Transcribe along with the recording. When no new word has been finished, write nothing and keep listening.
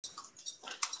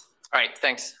All right,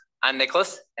 thanks. I'm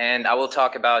Niklas, and I will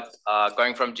talk about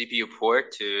going from GPU poor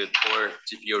to poor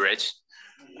GPU rich.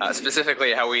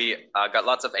 Specifically, how we got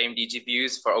lots of AMD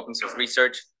GPUs for open source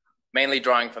research, mainly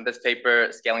drawing from this paper,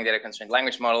 scaling data constrained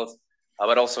language models,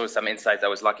 but also some insights I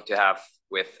was lucky to have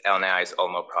with LNAI's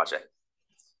Olmo project.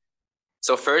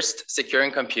 So first,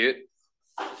 securing compute.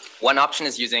 One option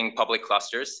is using public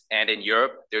clusters, and in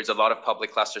Europe, there's a lot of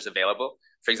public clusters available.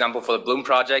 For example, for the Bloom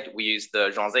project, we used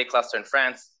the Generative cluster in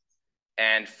France.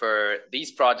 And for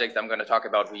these projects I'm going to talk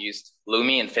about, we used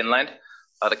Lumi in Finland.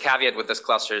 The caveat with this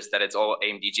cluster is that it's all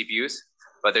AMD GPUs,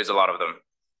 but there's a lot of them.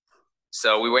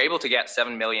 So we were able to get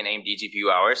 7 million AMD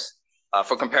GPU hours.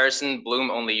 For comparison,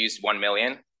 Bloom only used 1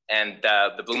 million, and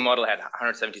the Bloom model had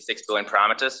 176 billion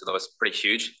parameters, so that was pretty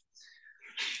huge.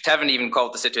 Tevin even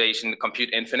called the situation compute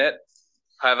infinite.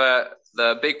 However,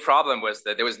 the big problem was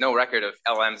that there was no record of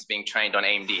LMs being trained on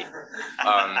AMD.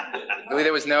 Really,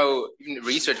 there was no even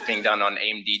research being done on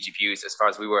AMD GPUs as far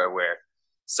as we were aware.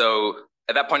 So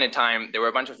at that point in time, there were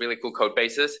a bunch of really cool code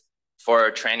bases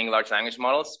for training large language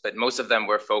models, but most of them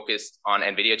were focused on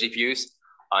NVIDIA GPUs,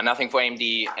 nothing for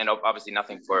AMD, and obviously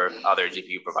nothing for other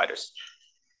GPU providers.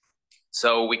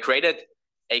 So we created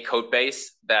a code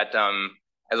base that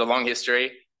has a long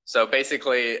history. So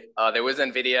basically, there was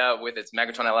NVIDIA with its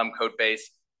Megatron LM code base,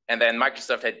 and then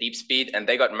Microsoft had DeepSpeed, and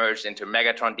they got merged into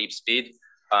Megatron DeepSpeed,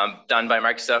 done by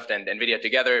Microsoft and NVIDIA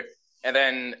together. And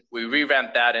then we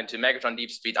revamped that into Megatron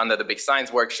DeepSpeed under the Big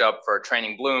Science workshop for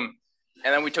training Bloom.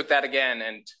 And then we took that again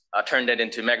and turned it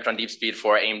into Megatron DeepSpeed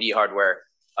for AMD hardware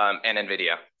and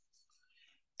NVIDIA.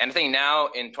 And I think now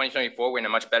in 2024, we're in a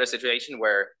much better situation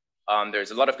where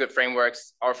there's a lot of good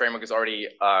frameworks. Our framework is already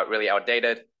really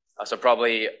outdated. So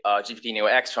probably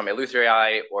GPT-NeoX from Eleuther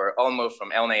AI or Olmo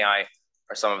from LNAI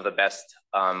are some of the best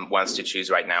ones to choose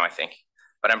right now, I think.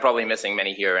 But I'm probably missing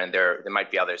many here, and there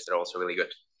might be others that are also really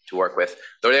good to work with.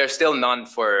 Though there are still none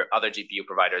for other GPU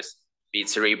providers, be it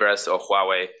Cerebras or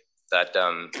Huawei, that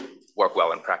work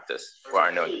well in practice or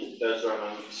are known. Those are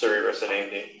on Cerebras and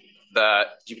AMD. The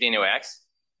GPT-NeoX?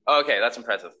 Oh, okay, that's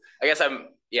impressive. I guess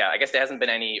I guess there hasn't been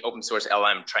any open source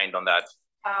LM trained on that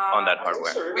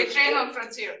hardware. We train on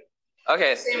Frontier.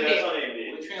 Okay. Same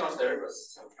We train on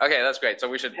Cerebras. Okay, that's great.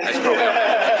 So I should probably. So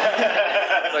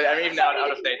I'm even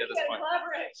out of date at this point.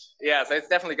 Yeah, so it's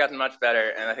definitely gotten much better,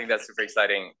 and I think that's super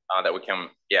exciting that we can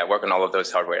work on all of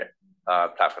those hardware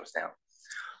platforms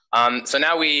now. So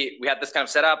now we had this kind of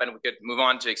setup, and we could move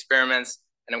on to experiments,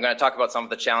 and I'm going to talk about some of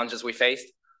the challenges we faced.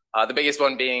 The biggest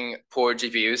one being poor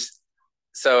GPUs.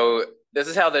 So this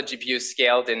is how the GPUs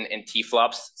scaled in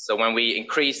T-flops. So when we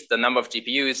increased the number of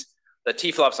GPUs, the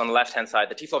T-flops on the left-hand side,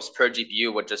 the T-flops per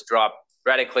GPU would just drop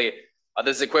radically.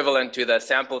 This is equivalent to the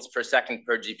samples per second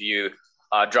per GPU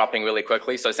dropping really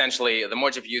quickly. So essentially, the more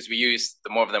GPUs we use,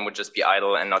 the more of them would just be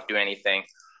idle and not do anything.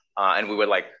 And we would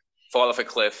like fall off a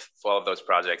cliff for all of those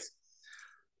projects.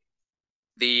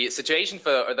 The situation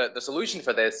or the solution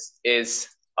for this is,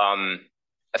 I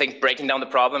think, breaking down the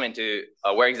problem into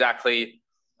why exactly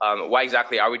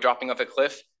are we dropping off a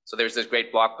cliff? So there's this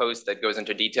great blog post that goes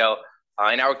into detail.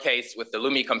 In our case, with the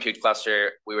Lumi compute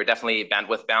cluster, we were definitely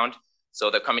bandwidth bound. So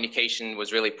the communication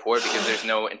was really poor because there's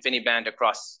no InfiniBand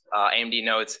across AMD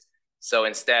nodes. So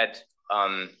instead,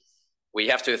 we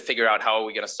have to figure out how are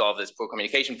we going to solve this poor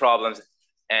communication problems.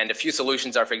 And a few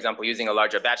solutions are, for example, using a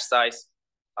larger batch size.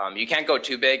 You can't go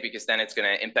too big because then it's going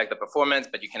to impact the performance,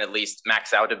 but you can at least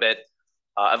max out a bit.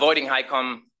 Avoiding high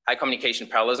communication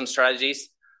parallelism strategies.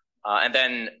 And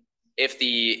then if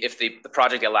the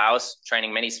project allows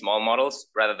training many small models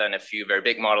rather than a few very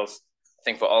big models, I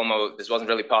think for Olmo, this wasn't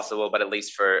really possible, but at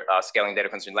least for scaling data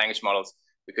constrained language models,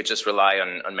 we could just rely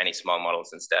on many small models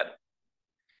instead.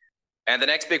 And the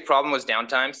next big problem was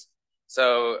downtimes.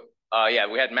 So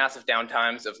we had massive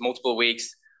downtimes of multiple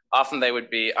weeks. Often they would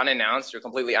be unannounced or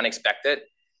completely unexpected.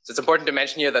 So it's important to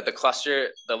mention here that the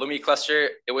Lumi cluster,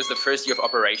 it was the first year of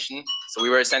operation. So we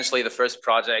were essentially the first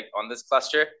project on this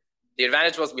cluster. The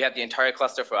advantage was we had the entire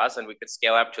cluster for us and we could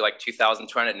scale up to like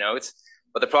 2,200 nodes.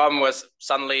 But the problem was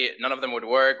suddenly none of them would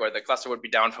work or the cluster would be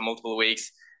down for multiple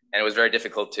weeks. And it was very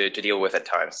difficult to deal with at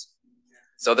times.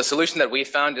 So the solution that we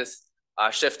found is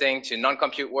shifting to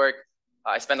non-compute work.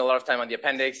 I spent a lot of time on the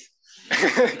appendix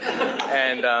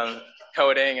and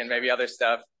coding and maybe other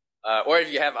stuff. Or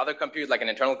if you have other compute, like an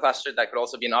internal cluster, that could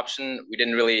also be an option. We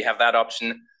didn't really have that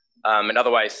option. And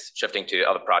otherwise, shifting to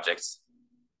other projects.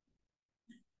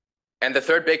 And the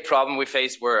third big problem we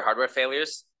faced were hardware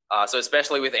failures. So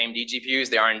especially with AMD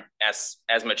GPUs, they aren't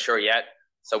as mature yet.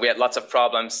 So we had lots of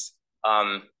problems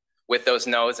with those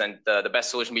nodes. And the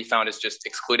best solution we found is just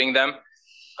excluding them.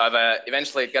 But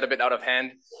eventually it got a bit out of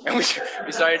hand, and we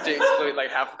started to exclude like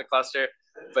half of the cluster.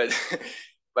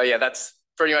 But yeah, that's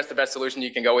pretty much the best solution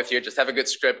you can go with here. Just have a good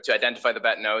script to identify the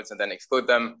bad nodes and then exclude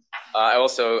them. I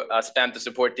also spammed the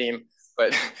support team,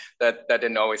 but that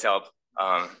didn't always help.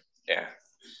 Yeah.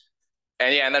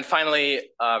 And then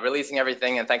finally, releasing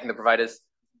everything and thanking the providers.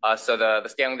 So the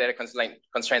scaling data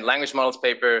constrained language models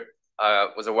paper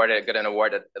got an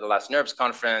award at the last NeurIPS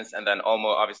conference, and then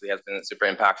Olmo obviously has been super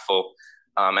impactful.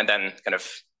 And then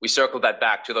we circled that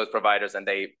back to those providers, and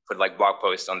they put like blog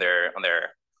posts on their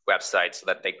website so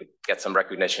that they could get some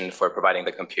recognition for providing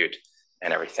the compute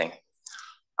and everything.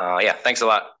 Yeah, thanks a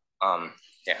lot.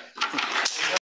 Yeah.